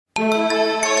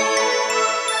The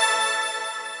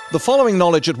following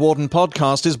Knowledge at Wharton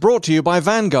podcast is brought to you by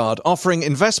Vanguard, offering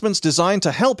investments designed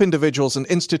to help individuals and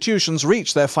institutions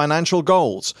reach their financial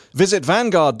goals. Visit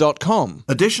Vanguard.com.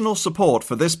 Additional support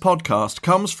for this podcast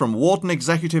comes from Wharton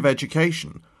Executive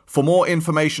Education. For more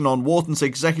information on Wharton's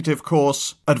executive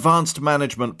course, Advanced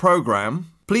Management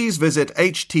Program, please visit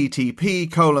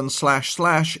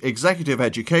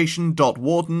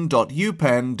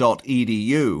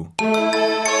http://executiveeducation.wharton.upenn.edu.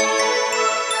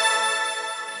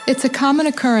 It's a common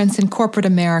occurrence in corporate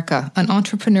America. An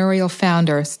entrepreneurial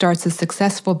founder starts a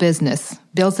successful business,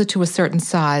 builds it to a certain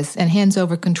size, and hands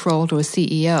over control to a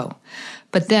CEO.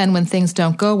 But then, when things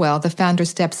don't go well, the founder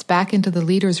steps back into the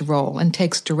leader's role and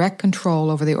takes direct control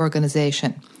over the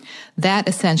organization. That,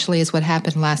 essentially, is what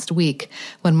happened last week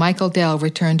when Michael Dell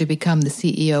returned to become the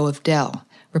CEO of Dell,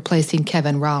 replacing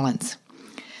Kevin Rollins.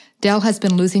 Dell has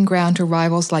been losing ground to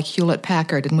rivals like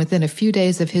Hewlett-Packard, and within a few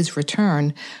days of his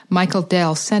return, Michael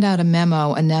Dell sent out a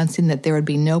memo announcing that there would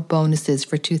be no bonuses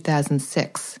for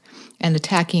 2006 and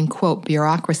attacking, quote,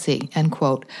 bureaucracy, end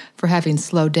quote, for having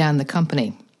slowed down the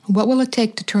company. What will it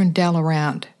take to turn Dell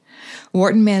around?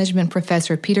 Wharton Management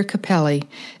Professor Peter Capelli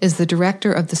is the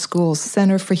director of the school's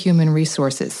Center for Human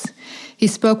Resources. He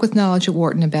spoke with Knowledge at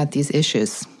Wharton about these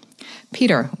issues.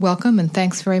 Peter, welcome, and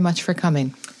thanks very much for coming.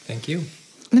 Thank you.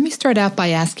 Let me start out by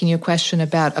asking you a question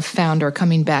about a founder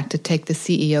coming back to take the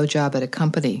CEO job at a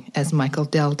company, as Michael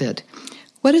Dell did.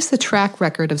 What is the track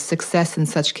record of success in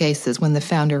such cases when the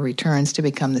founder returns to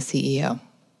become the CEO?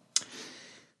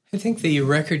 I think the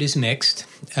record is mixed,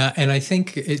 and I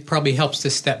think it probably helps to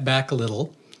step back a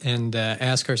little and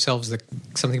ask ourselves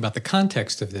something about the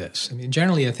context of this. I mean,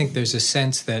 generally, I think there's a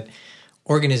sense that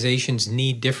organizations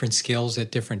need different skills at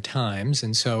different times,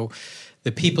 and so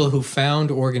the people who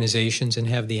found organizations and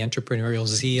have the entrepreneurial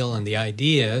zeal and the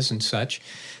ideas and such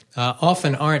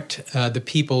often aren't the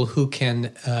people who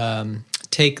can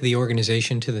take the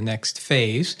organization to the next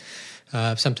phase.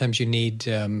 Sometimes you need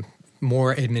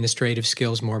more administrative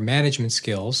skills, more management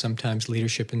skills. Sometimes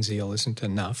leadership and zeal isn't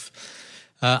enough.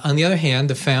 On the other hand,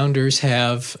 the founders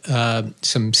have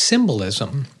some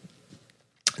symbolism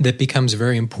that becomes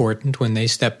very important when they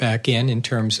step back in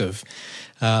terms of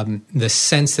the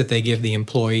sense that they give the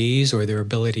employees or their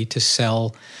ability to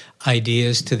sell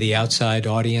ideas to the outside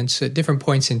audience at different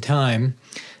points in time.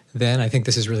 Then I think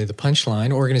this is really the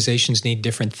punchline. Organizations need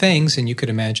different things, and you could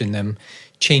imagine them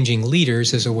changing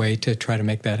leaders as a way to try to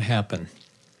make that happen.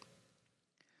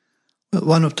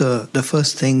 One of the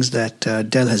first things that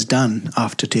Dell has done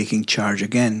after taking charge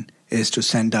again is to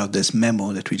send out this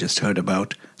memo that we just heard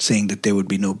about, saying that there would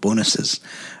be no bonuses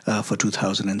for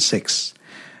 2006.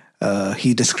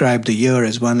 He described the year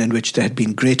as one in which there had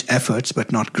been great efforts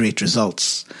but not great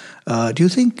results. Do you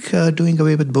think doing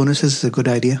away with bonuses is a good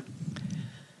idea?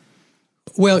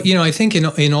 Well, I think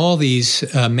in all these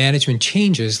management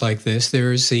changes like this,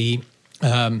 there's the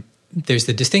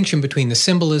distinction between the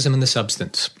symbolism and the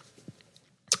substance.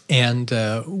 And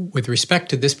with respect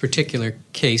to this particular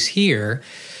case here,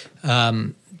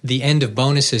 the end of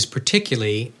bonuses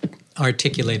particularly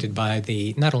articulated by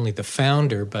not only the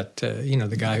founder, but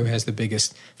the guy who has the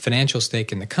biggest financial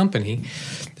stake in the company,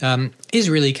 is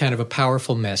really kind of a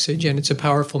powerful message, and it's a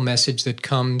powerful message that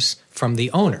comes from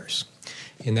the owners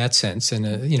in that sense, and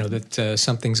that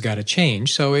something's got to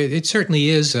change. So it certainly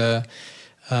is on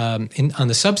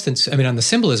the substance, on the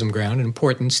symbolism ground, an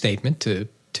important statement to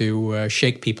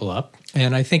shake people up.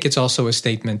 And I think it's also a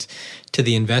statement to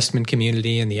the investment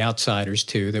community and the outsiders,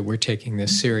 too, that we're taking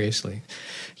this seriously.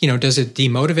 Does it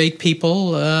demotivate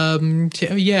people?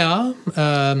 Yeah.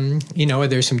 Are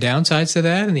there some downsides to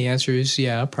that? And the answer is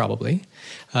yeah, probably.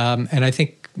 And I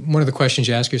think one of the questions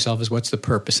you ask yourself is, what's the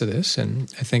purpose of this?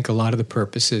 And I think a lot of the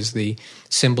purpose is the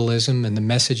symbolism and the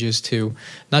messages to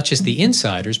not just the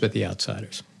insiders, but the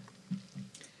outsiders.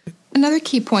 Another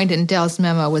key point in Dell's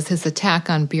memo was his attack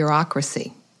on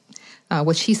bureaucracy,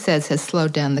 which he says has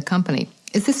slowed down the company.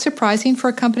 Is this surprising for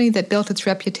a company that built its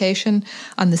reputation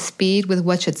on the speed with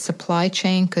which its supply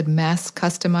chain could mass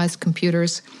customize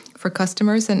computers for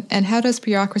customers? And how does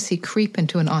bureaucracy creep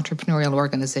into an entrepreneurial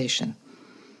organization?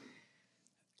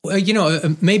 Well,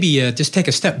 maybe just take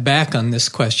a step back on this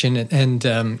question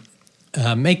and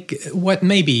make what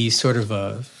may be sort of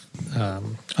a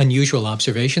unusual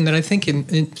observation that I think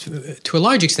to a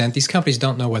large extent, these companies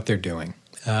don't know what they're doing.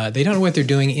 They don't know what they're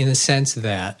doing in the sense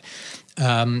that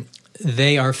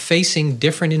they are facing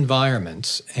different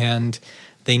environments and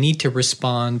they need to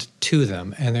respond to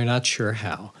them, and they're not sure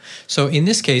how. So in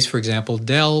this case, for example,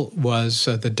 Dell was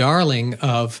the darling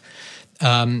of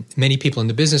many people in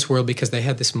the business world because they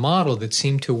had this model that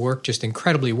seemed to work just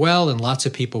incredibly well, and lots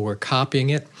of people were copying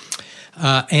it.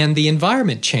 And the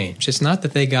environment changed. It's not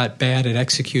that they got bad at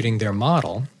executing their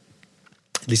model.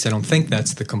 At least I don't think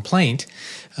that's the complaint.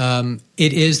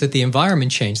 It is that the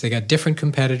environment changed. They got different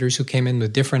competitors who came in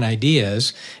with different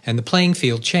ideas, and the playing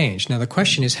field changed. Now, the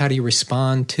question is, how do you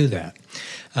respond to that?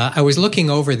 I was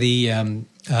looking over the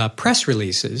press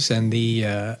releases and the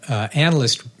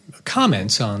analyst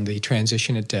comments on the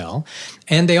transition at Dell,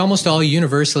 and they almost all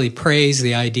universally praise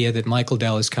the idea that Michael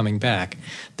Dell is coming back.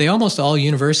 They almost all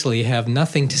universally have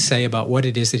nothing to say about what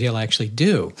it is that he'll actually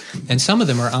do. And some of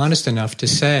them are honest enough to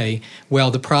say,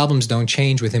 well, the problems don't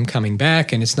change with him coming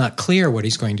back, and it's not clear what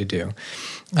he's going to do.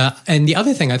 And the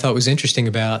other thing I thought was interesting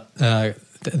about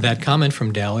that comment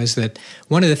from Dell is that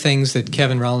one of the things that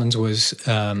Kevin Rollins was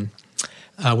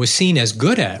seen as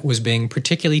good at was being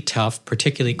particularly tough,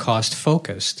 particularly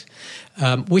cost-focused,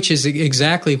 which is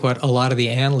exactly what a lot of the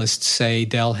analysts say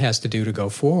Dell has to do to go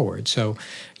forward. So,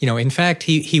 in fact,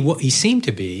 he seemed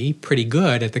to be pretty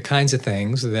good at the kinds of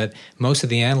things that most of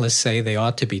the analysts say they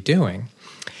ought to be doing.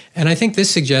 And I think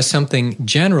this suggests something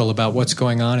general about what's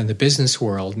going on in the business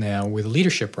world now with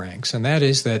leadership ranks, and that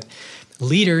is that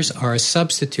leaders are a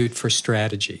substitute for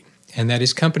strategy. And that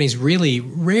is, companies really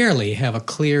rarely have a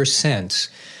clear sense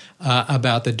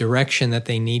about the direction that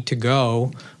they need to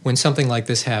go when something like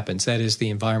this happens. That is, the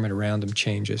environment around them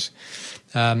changes.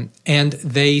 And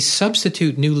they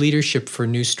substitute new leadership for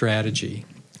new strategy.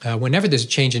 Whenever there's a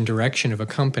change in direction of a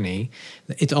company,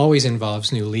 it always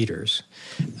involves new leaders.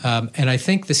 And I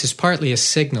think this is partly a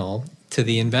signal to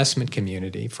the investment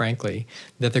community, frankly,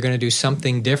 that they're going to do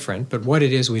something different, but what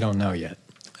it is, we don't know yet.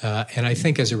 And I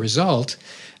think as a result,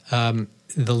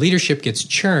 the leadership gets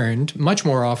churned much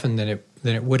more often than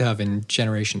it would have in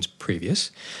generations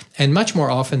previous, and much more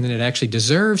often than it actually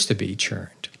deserves to be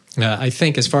churned. I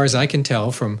think, as far as I can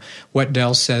tell from what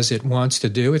Dell says it wants to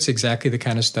do, it's exactly the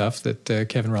kind of stuff that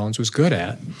Kevin Rollins was good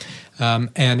at,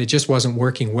 and it just wasn't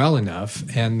working well enough,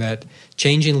 and that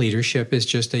changing leadership is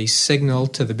just a signal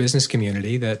to the business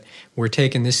community that we're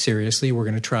taking this seriously, we're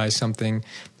going to try something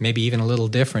maybe even a little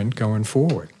different going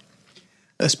forward.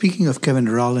 Speaking of Kevin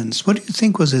Rollins, what do you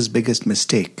think was his biggest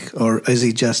mistake? Or is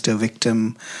he just a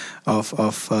victim of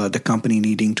the company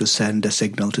needing to send a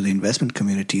signal to the investment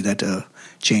community that a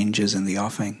change is in the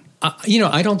offing?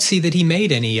 I don't see that he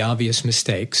made any obvious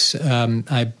mistakes.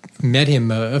 I met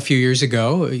him a few years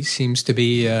ago. He seems to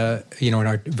be, a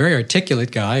very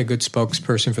articulate guy, a good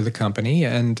spokesperson for the company,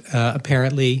 and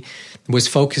apparently was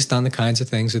focused on the kinds of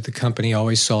things that the company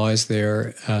always saw as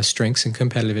their strengths and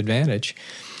competitive advantage.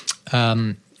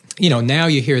 Now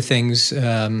you hear things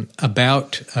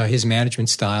about his management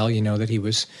style, that he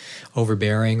was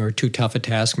overbearing or too tough a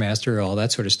taskmaster, all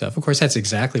that sort of stuff. Of course, that's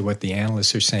exactly what the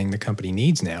analysts are saying the company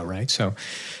needs now, right? So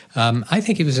I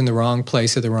think he was in the wrong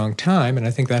place at the wrong time, and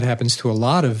I think that happens to a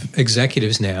lot of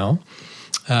executives now.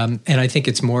 And I think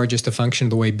it's more just a function of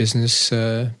the way business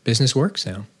works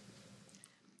now.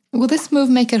 Will this move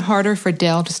make it harder for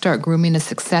Dell to start grooming a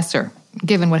successor,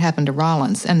 given what happened to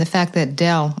Rollins, and the fact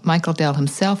that Michael Dell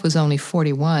himself, was only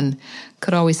 41,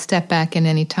 could always step back in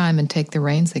any time and take the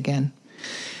reins again?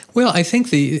 Well, I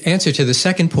think the answer to the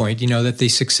second point, that the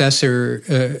successor,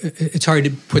 it's hard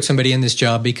to put somebody in this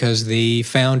job because the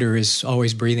founder is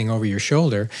always breathing over your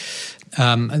shoulder.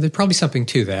 There's probably something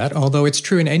to that, although it's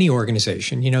true in any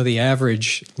organization. The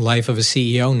average life of a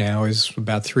CEO now is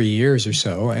about 3 years or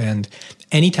so, and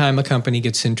anytime a company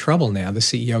gets in trouble now, the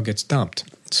CEO gets dumped.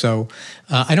 So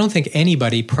I don't think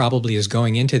anybody probably is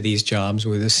going into these jobs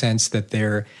with a sense that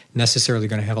they're necessarily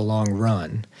going to have a long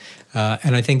run.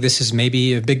 And I think this is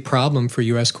maybe a big problem for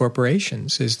U.S.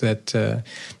 corporations, is that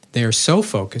they are so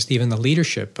focused, even the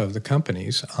leadership of the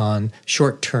companies, on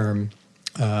short-term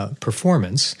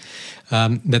performance,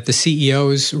 that the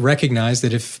CEOs recognize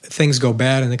that if things go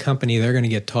bad in the company, they're going to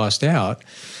get tossed out.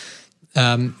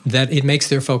 That it makes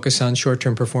their focus on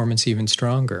short-term performance even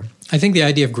stronger. I think the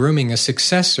idea of grooming a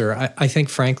successor, I think,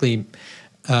 frankly,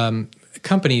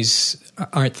 companies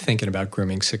aren't thinking about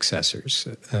grooming successors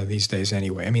these days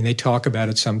anyway. I mean, they talk about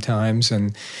it sometimes,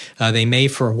 and they may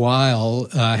for a while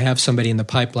have somebody in the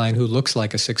pipeline who looks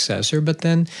like a successor, but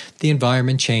then the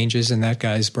environment changes and that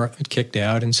guy's kicked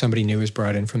out and somebody new is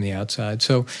brought in from the outside.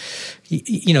 So,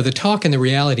 the talk and the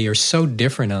reality are so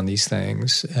different on these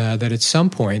things that at some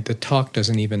point the talk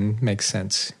doesn't even make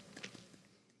sense.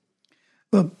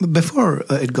 Well, before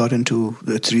it got into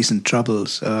its recent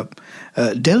troubles,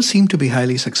 Dell seemed to be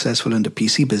highly successful in the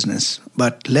PC business,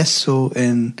 but less so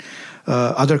in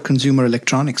other consumer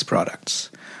electronics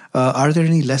products. Are there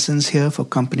any lessons here for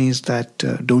companies that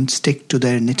don't stick to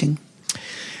their knitting?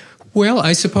 Well,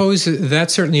 I suppose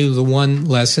that's certainly the one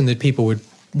lesson that people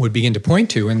would begin to point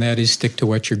to, and that is stick to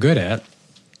what you're good at.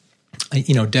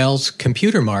 Dell's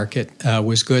computer market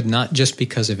was good not just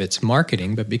because of its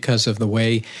marketing, but because of the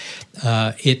way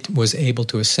it was able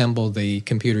to assemble the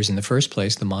computers in the first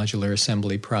place, the modular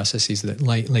assembly processes that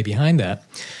lay behind that.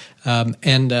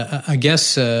 I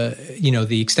guess,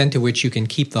 the extent to which you can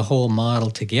keep the whole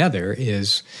model together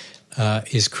is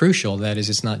crucial. That is,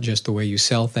 it's not just the way you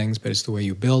sell things, but it's the way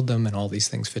you build them, and all these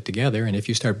things fit together. And if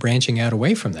you start branching out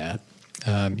away from that,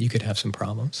 you could have some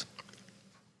problems.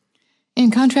 In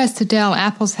contrast to Dell,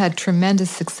 Apple's had tremendous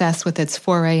success with its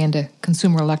foray into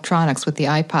consumer electronics with the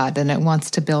iPod, and it wants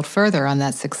to build further on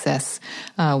that success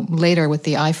later with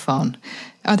the iPhone.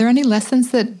 Are there any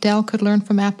lessons that Dell could learn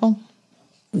from Apple?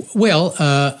 Well,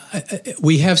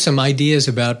 we have some ideas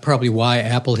about probably why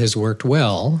Apple has worked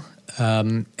well,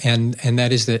 and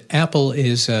that is that Apple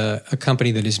is a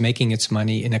company that is making its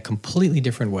money in a completely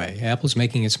different way. Apple's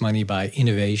making its money by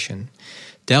innovation.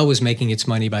 Dell was making its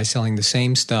money by selling the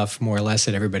same stuff more or less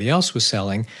that everybody else was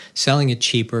selling it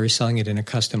cheaper, selling it in a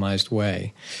customized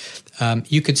way.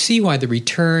 You could see why the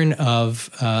return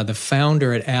of the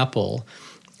founder at Apple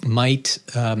might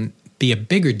be a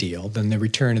bigger deal than the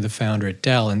return of the founder at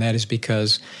Dell, and that is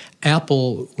because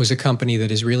Apple was a company that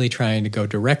is really trying to go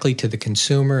directly to the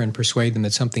consumer and persuade them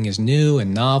that something is new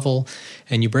and novel,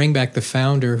 and you bring back the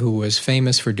founder who was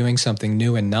famous for doing something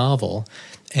new and novel,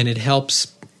 and it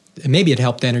helps. Maybe it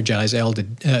helped energize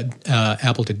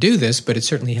Apple to do this, but it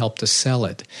certainly helped to sell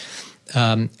it.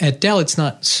 At Dell, it's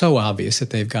not so obvious that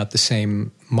they've got the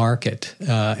same market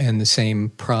and the same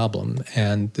problem,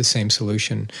 and the same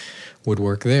solution would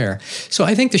work there. So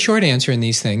I think the short answer in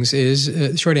these things is,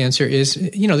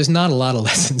 there's not a lot of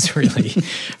lessons really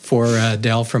for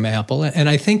Dell from Apple. And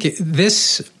I think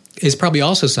this is probably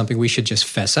also something we should just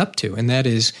fess up to, and that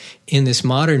is in this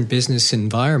modern business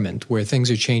environment where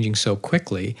things are changing so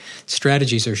quickly,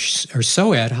 strategies are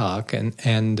so ad hoc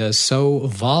and so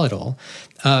volatile,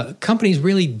 companies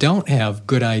really don't have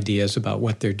good ideas about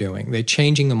what they're doing. They're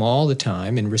changing them all the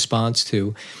time in response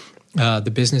to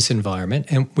the business environment.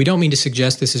 And we don't mean to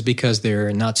suggest this is because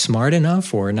they're not smart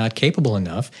enough or not capable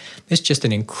enough. It's just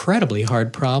an incredibly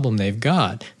hard problem they've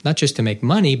got, not just to make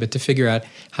money, but to figure out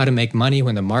how to make money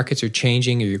when the markets are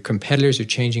changing or your competitors are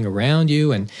changing around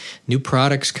you and new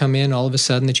products come in all of a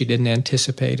sudden that you didn't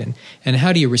anticipate. And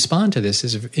how do you respond to this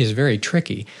is very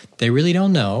tricky. They really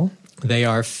don't know. They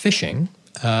are fishing.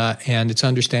 And it's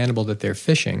understandable that they're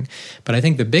fishing. But I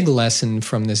think the big lesson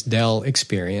from this Dell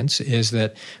experience is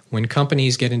that when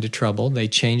companies get into trouble, they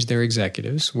change their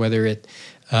executives, whether it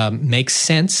makes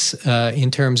sense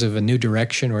in terms of a new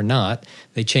direction or not.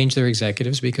 They change their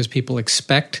executives because people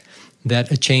expect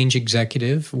that a change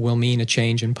executive will mean a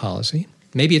change in policy.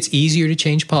 Maybe it's easier to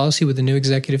change policy with a new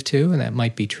executive too, and that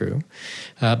might be true.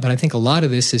 But I think a lot of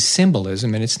this is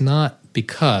symbolism, and it's not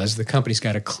because the company's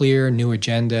got a clear new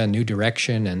agenda, a new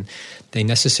direction, and they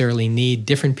necessarily need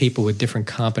different people with different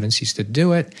competencies to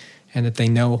do it, and that they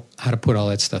know how to put all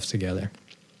that stuff together.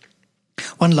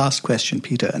 One last question,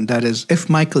 Peter, and that is, if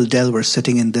Michael Dell were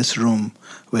sitting in this room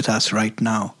with us right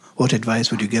now, what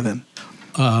advice would you give him?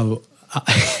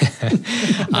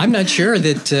 I'm not sure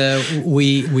that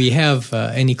we have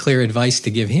any clear advice to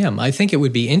give him. I think it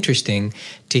would be interesting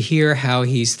to hear how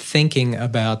he's thinking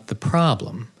about the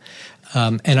problem.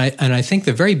 And I think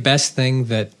the very best thing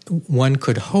that one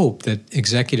could hope that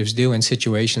executives do in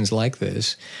situations like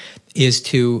this is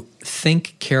to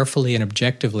think carefully and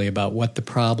objectively about what the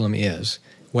problem is,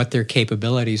 what their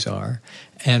capabilities are,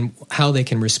 and how they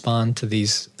can respond to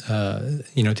these, to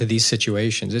these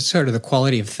situations. It's sort of the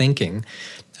quality of thinking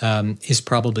is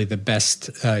probably the best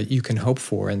you can hope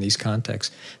for in these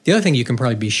contexts. The other thing you can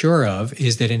probably be sure of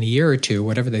is that in a year or two,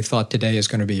 whatever they thought today is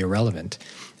going to be irrelevant,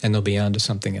 and they'll be on to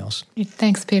something else.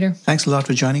 Thanks, Peter. Thanks a lot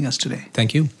for joining us today.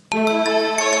 Thank you.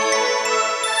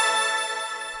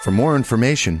 For more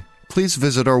information, please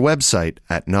visit our website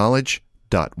at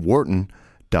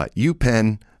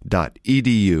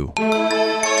knowledge.wharton.upenn.edu.